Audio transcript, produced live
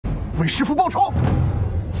为师父报仇！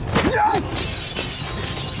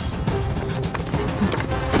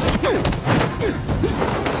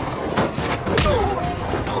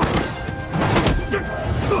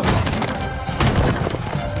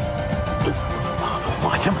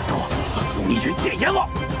话这么多，送你去见阎王！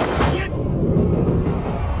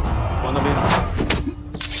往那边。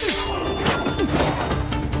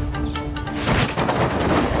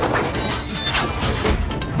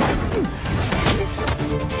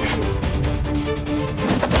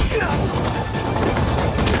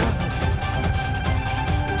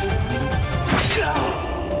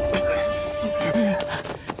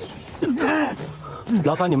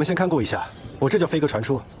 劳烦你们先看顾一下，我这就飞鸽传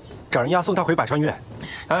书，找人押送他回百川院。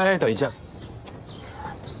哎，等一下，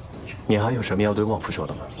你还有什么要对旺夫说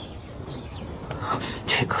的吗？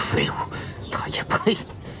这个废物，他也配？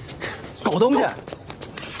狗东西！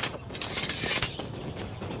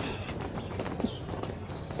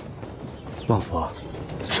旺夫，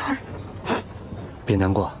别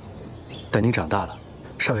难过，等你长大了，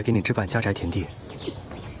少爷给你置办家宅田地。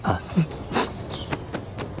啊，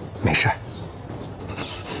没事。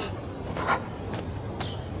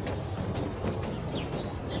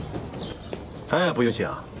 哎，不用谢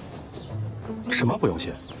啊。什么不用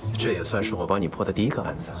谢？这也算是我帮你破的第一个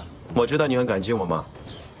案子。我知道你很感激我吗？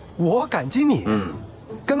我感激你。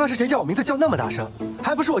刚刚是谁叫我名字叫那么大声？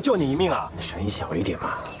还不是我救你一命啊！声音小一点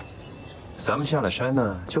嘛。咱们下了山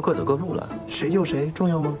呢，就各走各路了，谁救谁重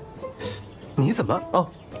要吗？你怎么？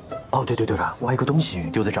哦，对了，我还有个东西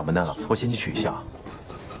丢在掌门那了，我先去取一下。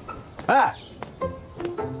哎，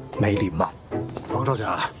没礼貌！王少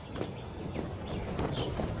甲。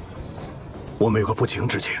 我们有个不情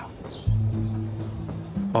之请。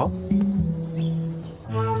哦，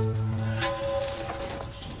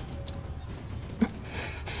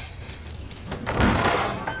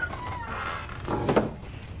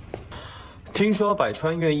听说百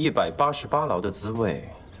川院188牢的滋味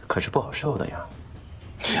可是不好受的呀。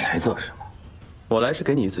你来做什么？我来是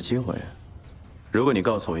给你一次机会，如果你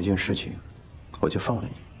告诉我一件事情，我就放了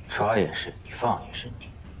你。抓也是你，放也是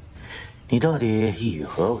你，你到底意欲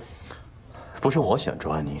何为？ 不是我想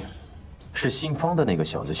抓你，是姓方的那个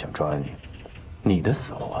小子想抓你。你的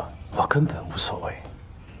死活我根本无所谓。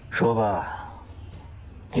说吧，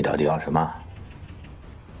你到底要什么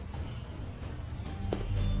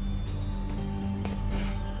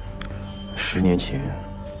？10年前，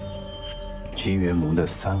金元盟的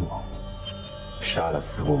三王杀了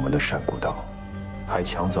4国门的单古道，还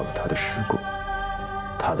抢走了他的尸骨。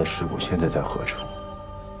他的尸骨现在在何处？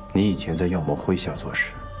你以前在药魔麾下做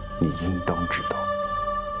事。 你应当知道。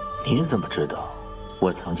你怎么知道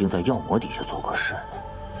我曾经在药魔底下做过事呢？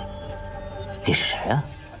你是谁啊？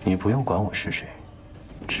你不用管我是谁，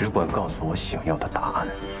只管告诉我想要的答案。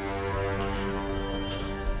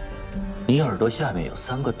你耳朵下面有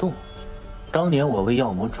3个洞，当年我为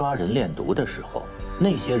药魔抓人炼毒的时候，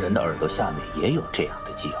那些人的耳朵下面也有这样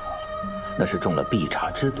的记号，那是中了必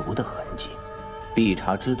察之毒的痕迹。必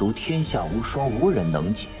察之毒天下无双，无人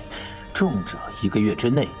能解，中者1个月之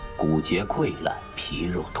内。 骨节溃烂，皮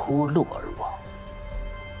肉脱落而亡。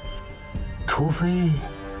除非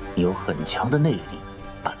你有很强的内力，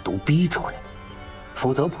把毒逼出来，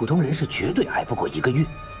否则普通人是绝对挨不过1个月。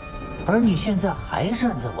而你现在还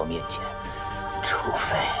站在我面前，除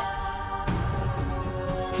非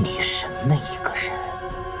你是那个人。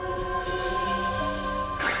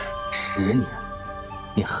10年，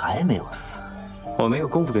你还没有死。我没有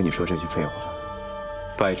功夫跟你说这句废话。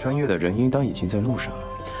百川岳的人应当已经在路上了。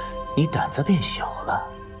 你胆子变小了，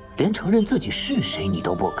连承认自己是谁你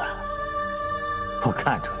都不敢。我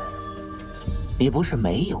看出来了，你不是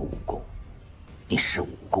没有武功，你是武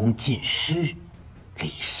功尽失，李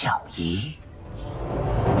相夷。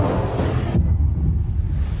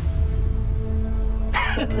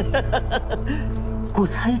我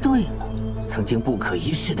猜对了，曾经不可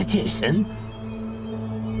一世的剑神，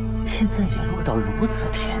现在也落到如此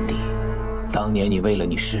田地。当年你为了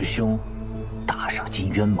你师兄。 打上金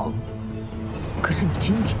渊盟，可是你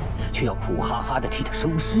今天却要苦哈哈的替他收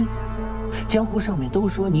尸。江湖上面都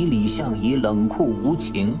说你李相夷冷酷无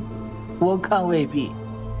情，我看未必。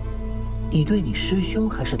你对你师兄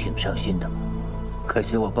还是挺上心的嘛，可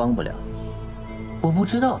惜我帮不了你，我不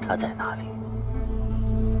知道他在哪里。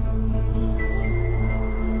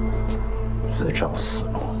自找死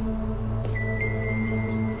路。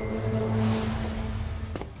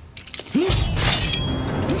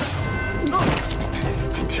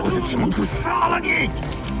今天我在铁门谷杀了你！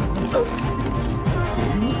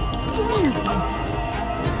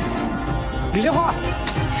李莲花，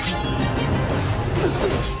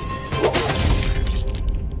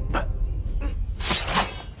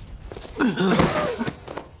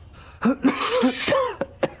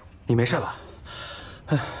你没事吧？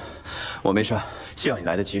我没事，幸好你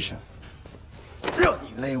来得及时。让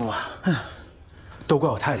你勒我，都怪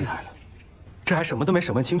我太厉害了，这还什么都没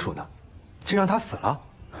审问清楚呢，竟让他死了。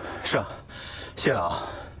是啊，谢了啊。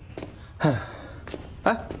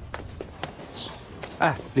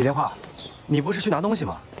哎，李莲花，你不是去拿东西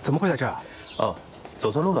吗？怎么会在这儿啊？哦，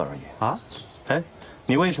走错路了而已。啊？哎，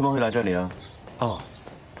你为什么会来这里啊？哦，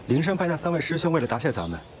灵山派那3位师兄为了答谢咱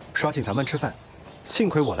们，说要请咱们吃饭，幸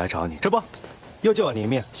亏我来找你，这不，又救了你一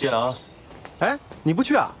命。谢了啊。哎，你不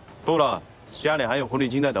去啊？不了，家里还有狐狸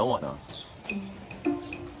精在等我呢。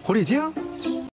狐狸精？